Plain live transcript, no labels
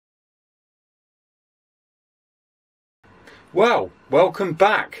Well, welcome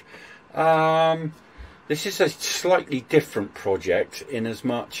back. This is a slightly different project in as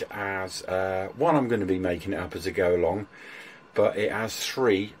much as one, I'm going to be making it up as I go along, but it has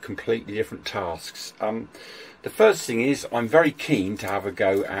three completely different tasks. The first thing is I'm very keen to have a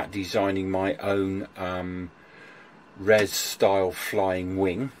go at designing my own res style flying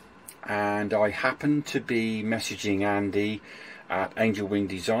wing, and I happen to be messaging Andy at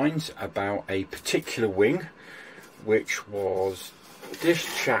Angelwingdesigns about a particular wing, which was this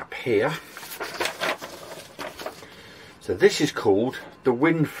chap here. So this is called the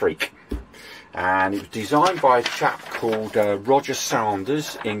Dune Freak, and it was designed by a chap called Roger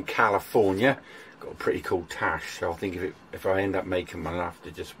Sanders in California. Got a pretty cool tash, so I think if I end up making one, I'll have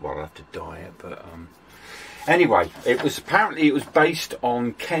to dye it. But anyway, it was based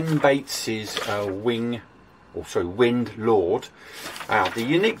on Ken Bates's Wind Lord. The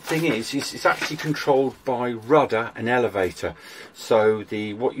unique thing is it's actually controlled by rudder and elevator. So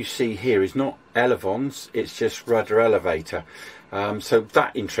what you see here is not elevons, it's just rudder elevator. So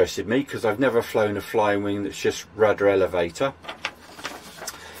that interested me because I've never flown a flying wing that's just rudder elevator.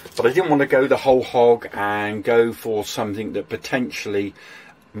 But I didn't want to go the whole hog and go for something that potentially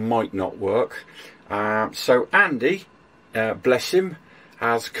might not work. So Andy, bless him,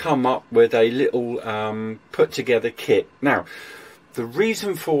 has come up with a little put together kit. Now, the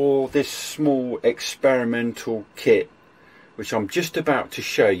reason for this small experimental kit, which I'm just about to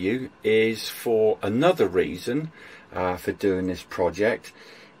show you, is for another reason for doing this project.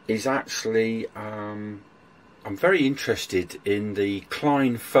 Is actually I'm very interested in the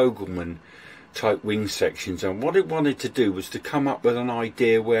Kline Fogleman type wing sections, and what I wanted to do was to come up with an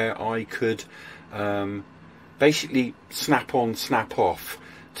idea where I could basically snap on, snap off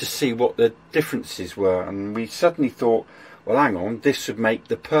to see what the differences were. And we suddenly thought, well, hang on, this would make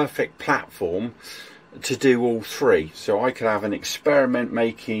the perfect platform to do all three. So I could have an experiment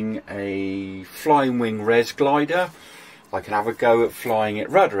making a flying wing res glider, I can have a go at flying it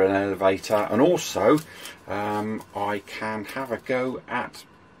rudder and elevator, and also I can have a go at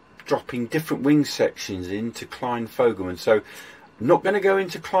dropping different wing sections into Kline Fogleman. So I'm not going to go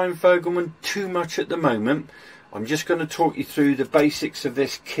into Kline Fogleman too much at the moment. I'm just going to talk you through the basics of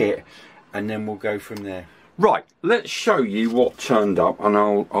this kit, and then we'll go from there. Right, let's show you what turned up, and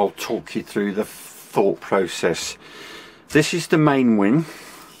I'll talk you through the thought process. This is the main wing,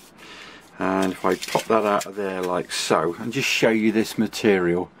 and if I pop that out of there like so, and just show you this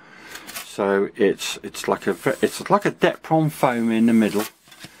material. So it's like a Depron foam in the middle,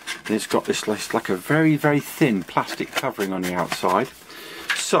 and it's got this like a very thin plastic covering on the outside.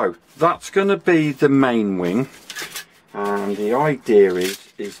 So that's going to be the main wing, and the idea is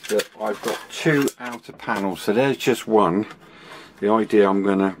that I've got two outer panels. So there's just one. The idea, I'm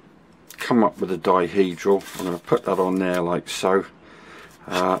going to come up with a dihedral. I'm going to put that on there like so.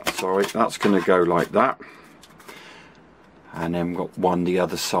 Sorry, that's going to go like that, and then we've got one the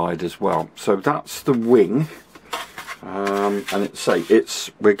other side as well. So that's the wing. And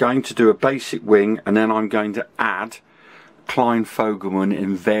we're going to do a basic wing, and then I'm going to add Kline Fogleman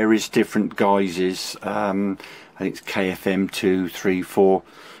in various different guises. I think it's KFM 2, 3, 4,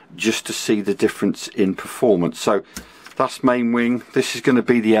 just to see the difference in performance. So that's main wing. This is going to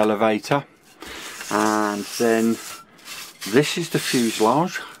be the elevator, and then this is the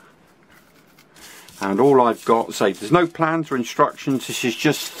fuselage. And all I've got, there's no plans or instructions. This is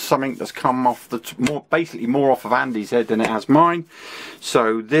just something that's come off basically more off of Andy's head than it has mine.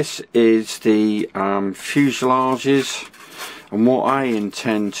 So this is the fuselages, and what I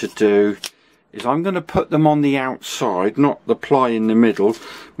intend to do is I'm going to put them on the outside, not the ply in the middle.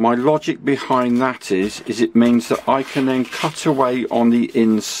 My logic behind that is it means that I can then cut away on the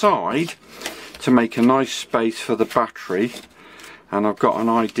inside to make a nice space for the battery. And I've got an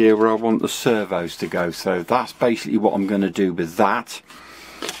idea where I want the servos to go, so that's basically what I'm going to do with that.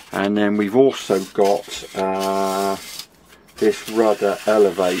 And then we've also got this rudder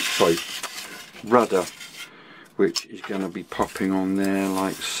which is going to be popping on there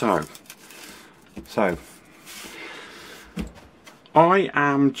like so. So I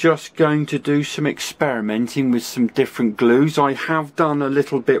am just going to do some experimenting with some different glues. I have done a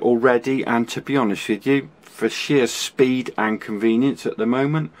little bit already, and to be honest with you, for sheer speed and convenience at the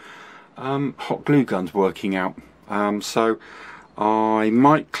moment, hot glue gun's working out. So I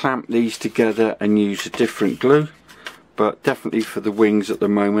might clamp these together and use a different glue, but definitely for the wings at the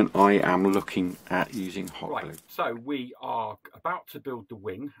moment I am looking at using hot glue. So we are about to build the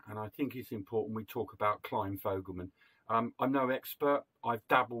wing, and I think it's important we talk about Kline Fogleman. I'm no expert. I've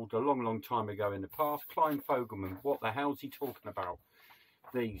dabbled a long time ago in the past. Kline Fogleman, what the hell's he talking about?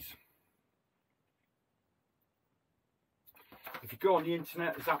 These if you go on the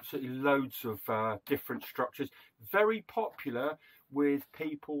internet, there's absolutely loads of different structures. Very popular with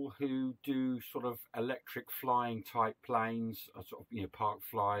people who do sort of electric flying type planes, or sort of, you know, park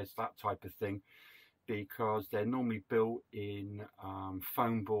flyers, that type of thing, because they're normally built in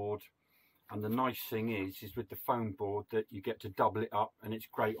foam board. And the nice thing is with the foam board that you get to double it up, and it's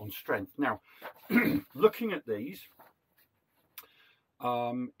great on strength. Now, looking at these,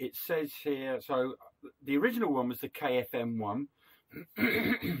 it says here, so the original one was the KFM one.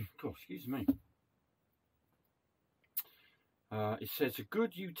 God, excuse me. It says a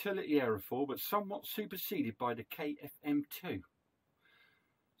good utility aerofoil, but somewhat superseded by the KFM2.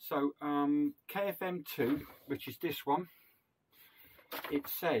 So KFM2, which is this one, it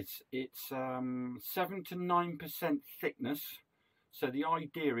says it's 7 to 9% thickness. So the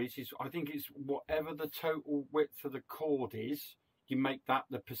idea is I think it's whatever the total width of the cord is, you make that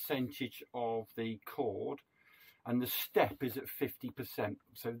the percentage of the cord, and the step is at 50%.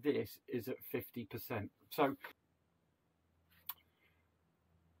 So this is at 50%. So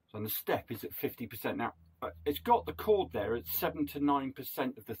the step is at 50%. Now it's got the cord there at 7 to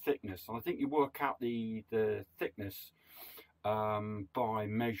 9% of the thickness, and I think you work out the thickness by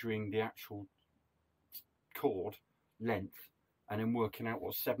measuring the actual cord length and then working out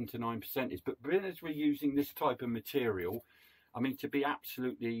what 7 to 9% is. But as we're using this type of material, I mean, to be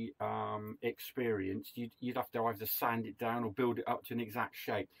absolutely experienced, you'd have to either sand it down or build it up to an exact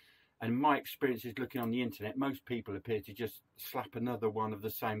shape. And my experience is looking on the internet, most people appear to just slap another one of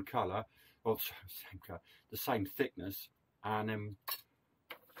the same colour, or the same thickness, and then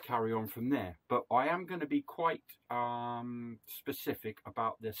carry on from there. But I am going to be quite specific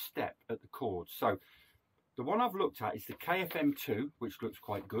about the step at the cord. So the one I've looked at is the KFM2, which looks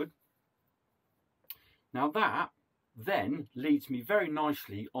quite good. Now that then leads me very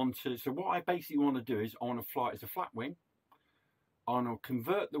nicely onto, so what I basically want to do is I want to fly it as a flat wing. I want to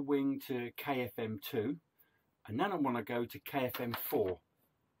convert the wing to KFM2, and then I want to go to KFM4,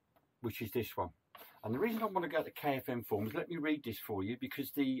 which is this one. And the reason I want to go to KFM4 is, let me read this for you,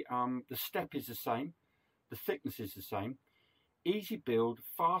 because the step is the same, the thickness is the same, easy build,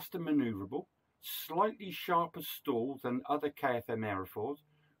 faster manoeuvrable, slightly sharper stall than other KFM aerofoils,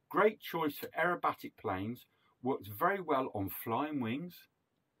 great choice for aerobatic planes, works very well on flying wings,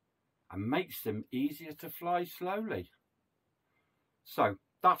 and makes them easier to fly slowly. So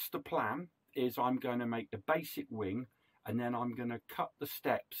that's the plan, is I'm going to make the basic wing, and then I'm going to cut the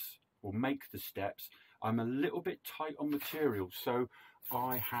steps, or make the steps. I'm a little bit tight on material, so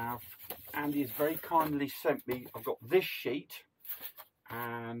I have, Andy has very kindly sent me, I've got this sheet,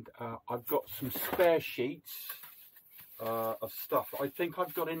 and I've got some spare sheets of stuff. I think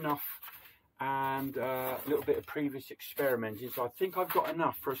I've got enough, and a little bit of previous experimenting, so I think I've got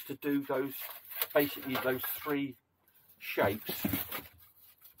enough for us to do those, basically those 3 shapes,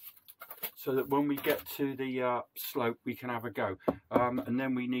 so that when we get to the slope we can have a go, and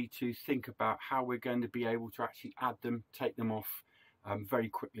then we need to think about how we're going to be able to actually add them, take them off very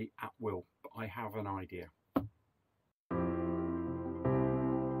quickly at will. But I have an idea.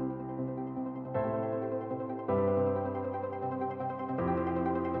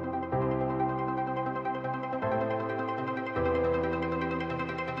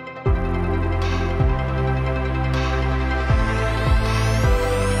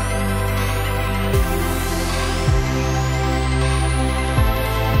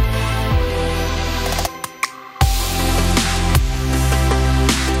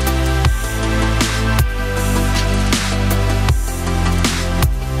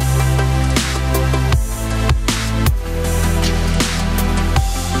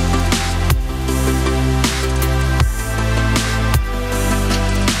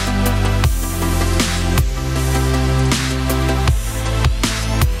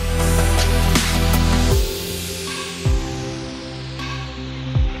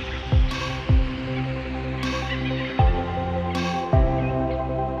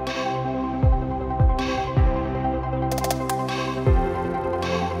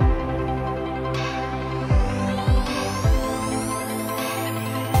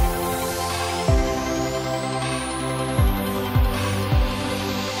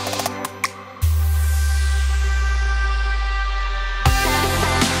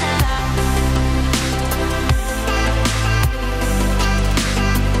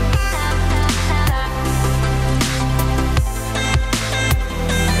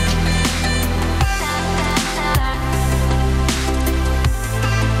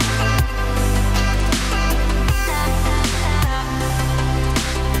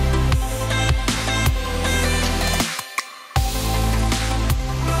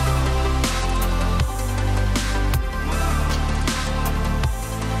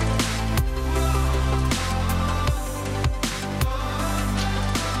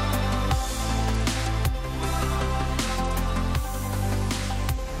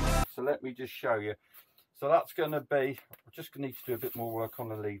 so let me just show you. So that's going to be, I'm just going to need to do a bit more work on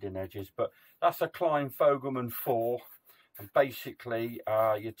the leading edges, but that's a Kline Fogleman 4, and basically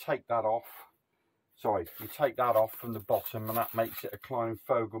you take that off. Sorry, you take that off from the bottom, and that makes it a Kline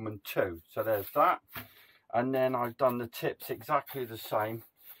Fogleman 2. So there's that. And then I've done the tips exactly the same.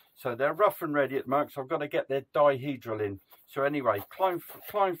 So they're rough and ready at the moment, so I've got to get their Dihedral in. So anyway, Kline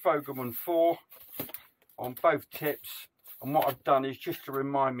Fogleman 4 on both tips. And what I've done is just to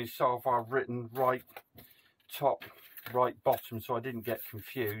remind myself, I've written right top, right bottom, so I didn't get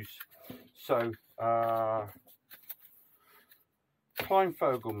confused. So Kline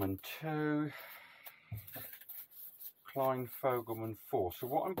Fogleman 2, Kline Fogleman 4. So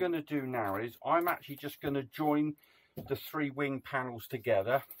what I'm going to do now is I'm actually just going to join the 3 wing panels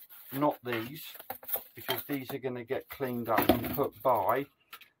together, not these, because these are going to get cleaned up and put by,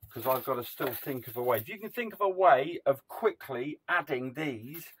 because I've got to still think of a way. If you can think of a way of quickly adding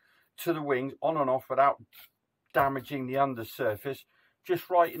these to the wings on and off without damaging the undersurface, just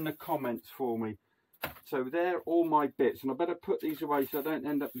write in the comments for me. So they're all my bits, and I better put these away so I don't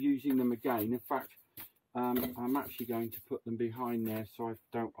end up using them again. In fact, I'm actually going to put them behind there so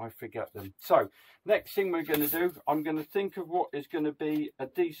I forget them. So next thing we're going to do, I'm going to think of what is going to be a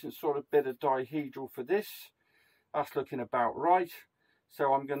decent sort of bit of dihedral for this. That's looking about right.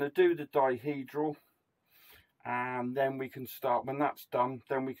 So I'm going to do the dihedral, and then we can start, when that's done,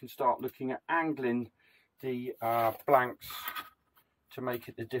 then we can start looking at angling the blanks to make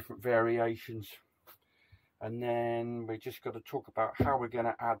it the different variations. And then we just got to talk about how we're going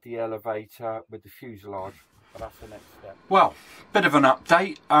to add the elevator with the fuselage. But that's the next step. Well, bit of an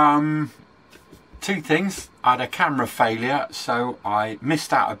update. 2 things. I had a camera failure, so I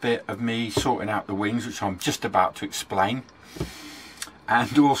missed out a bit of me sorting out the wings, which I'm just about to explain.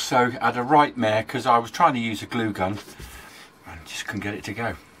 And also had a right mare because I was trying to use a glue gun and just couldn't get it to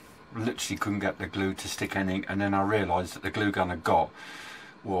go. Literally couldn't get the glue to stick anything, and then I realised that the glue gun I got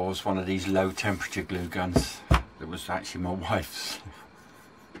was one of these low temperature glue guns that was actually my wife's.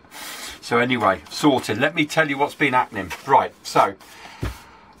 So anyway, sorted. Let me tell you what's been happening. Right, so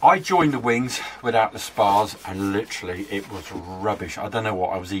I joined the wings without the spars, and literally it was rubbish. I don't know what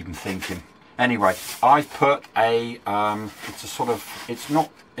I was even thinking. Anyway, I put a it's a sort of,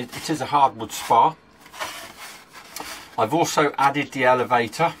 it is a hardwood spar. I've also added the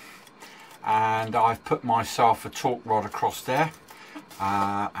elevator, and I've put myself a torque rod across there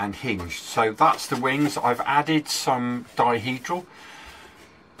and hinged. So that's the wings. I've added some dihedral.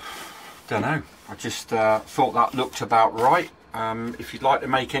 Don't know, I just thought that looked about right. If you'd like to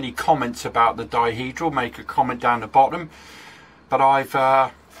make any comments about the dihedral, make a comment down the bottom. But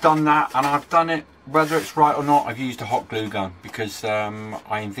I've done that, and I've done it, whether it's right or not, I've used a hot glue gun, because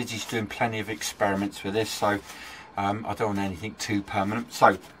I envisage doing plenty of experiments with this, so I don't want anything too permanent.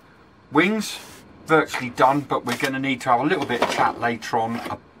 So wings virtually done, but we're going to need to have a little bit of chat later on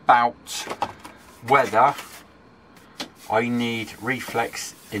about whether I need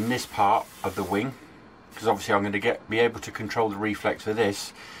reflex in this part of the wing, because obviously I'm going to be able to control the reflex with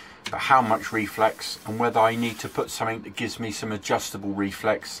this, but how much reflex, and whether I need to put something that gives me some adjustable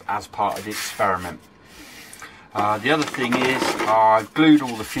reflex as part of the experiment. The other thing is I've glued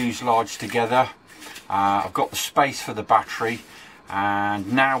all the fuselage together. I've got the space for the battery,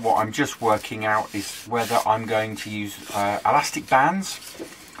 and now what I'm just working out is whether I'm going to use elastic bands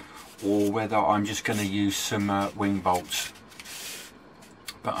or whether I'm just going to use some wing bolts.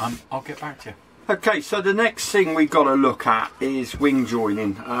 But I'll get back to you. Okay, so the next thing we've got to look at is wing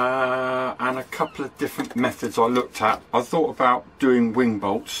joining, and a couple of different methods I looked at. I thought about doing wing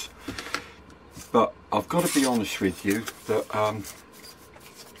bolts, but I've got to be honest with you that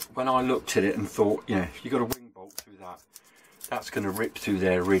when I looked at it and thought, yeah, you've got a wing bolt through that, that's going to rip through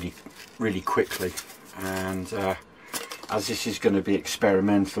there really, really quickly. And as this is going to be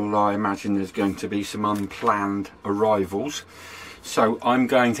experimental, I imagine there's going to be some unplanned arrivals. So I'm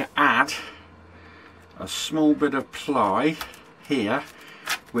going to add a small bit of ply here,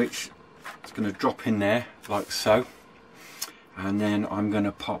 which is going to drop in there like so, and then I'm going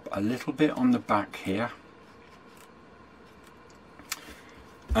to pop a little bit on the back here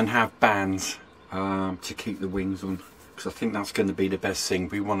and have bands to keep the wings on, because I think that's going to be the best thing.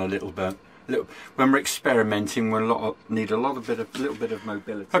 We want a little bit, when we're experimenting, we need a little bit of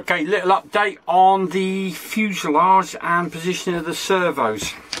mobility. Okay, little update on the fuselage and positioning of the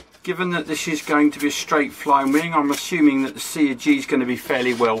servos. Given that this is going to be a straight flying wing, I'm assuming that the CG is going to be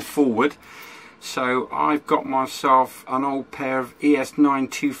fairly well forward. So I've got myself an old pair of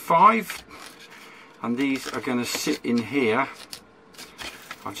ES925, and these are going to sit in here.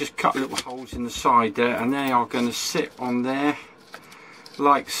 I've just cut little holes in the side there, and they are going to sit on there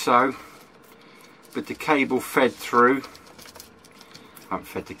like so, with the cable fed through. I haven't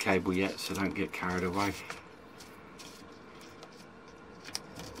fed the cable yet, so don't get carried away.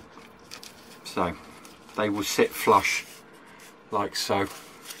 So they will sit flush like so,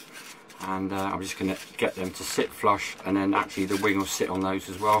 and I'm just going to get them to sit flush, and then actually the wing will sit on those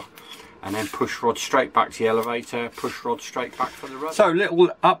as well, and then push rod straight back to the elevator, push rod straight back for the rudder. So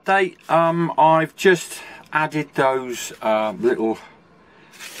little update, I've just added those little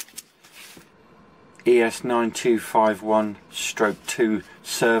ES9251/2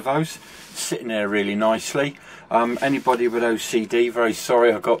 servos, sitting there really nicely. Anybody with OCD, very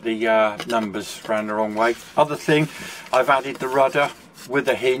sorry I got the numbers round the wrong way. Other thing, I've added the rudder with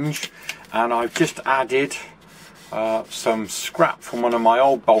a hinge, and I've just added some scrap from one of my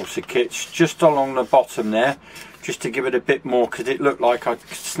old balsa kits just along the bottom there, just to give it a bit more, because it looked like I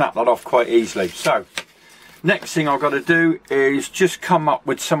could snap that off quite easily. So next thing I've got to do is just come up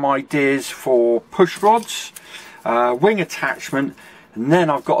with some ideas for push rods, wing attachment, and then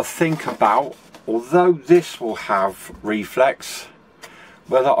I've got to think about, although this will have reflex,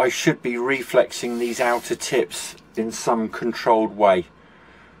 whether I should be reflexing these outer tips in some controlled way.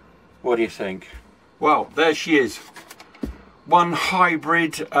 What do you think? Well, there she is. One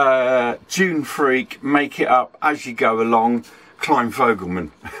hybrid Dune Freak, make it up as you go along, Kline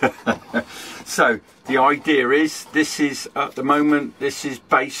Fogleman. So the idea is, this is at the moment, this is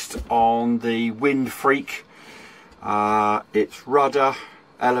based on the Dune Freak. It's rudder,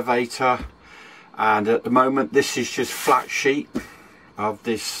 elevator, and at the moment this is just flat sheet of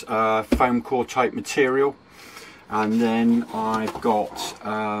this foam core type material, and then I've got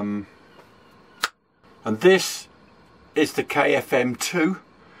and this is the KFM2,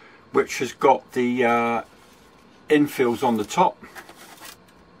 which has got the infills on the top,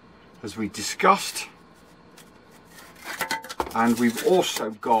 as we discussed, and we've also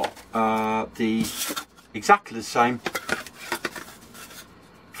got the exactly the same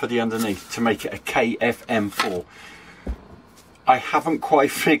for the underneath to make it a KFM4. I haven't quite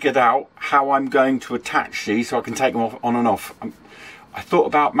figured out how I'm going to attach these so I can take them off, on and off. I thought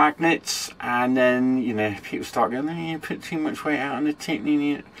about magnets, and then, you know, people start going, oh, you put too much weight out on the tip.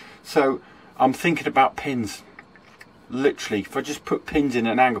 So I'm thinking about pins. Literally, if I just put pins in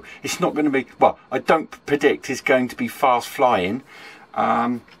at an angle, it's not going to be, well, I don't predict it's going to be fast flying.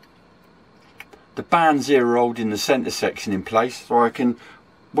 The bands here are holding the centre section in place, so I can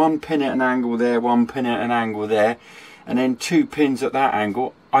one pin at an angle there, one pin at an angle there, and then two pins at that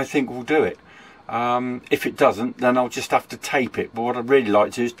angle. I think will do it. If it doesn't, then I'll just have to tape it. But what I'd really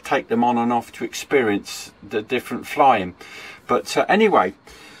like to do is take them on and off to experience the different flying. But anyway,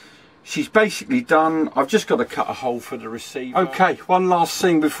 she's basically done. I've just got to cut a hole for the receiver. Okay, one last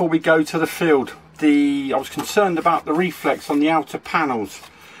thing before we go to the field. I was concerned about the reflex on the outer panels,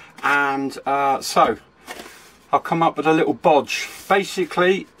 and so I'll come up with a little bodge.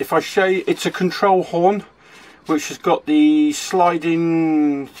 Basically, if I show you, it's a control horn which has got the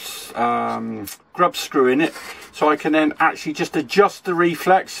sliding grub screw in it, so I can then actually just adjust the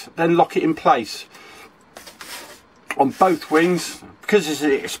reflex, then lock it in place on both wings. Because this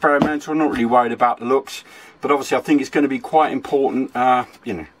is experimental, I'm not really worried about the looks, but obviously I think it's going to be quite important.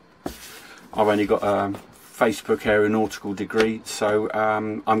 You know, I've only got a Facebook aeronautical degree, so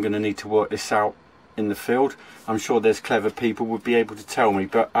I'm going to need to work this out in the field. I'm sure there's clever people would be able to tell me,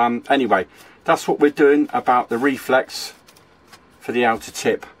 but anyway, that's what we're doing about the reflex for the outer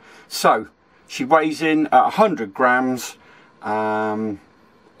tip. So she weighs in at 100 grams. All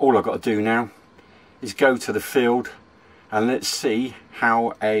I've got to do now is go to the field, and let's see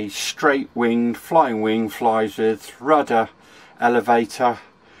how a straight winged flying wing flies with rudder, elevator,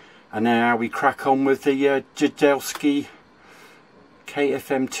 and then how we crack on with the Dihedral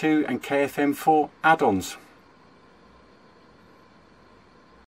KFM2 and KFM4 add-ons.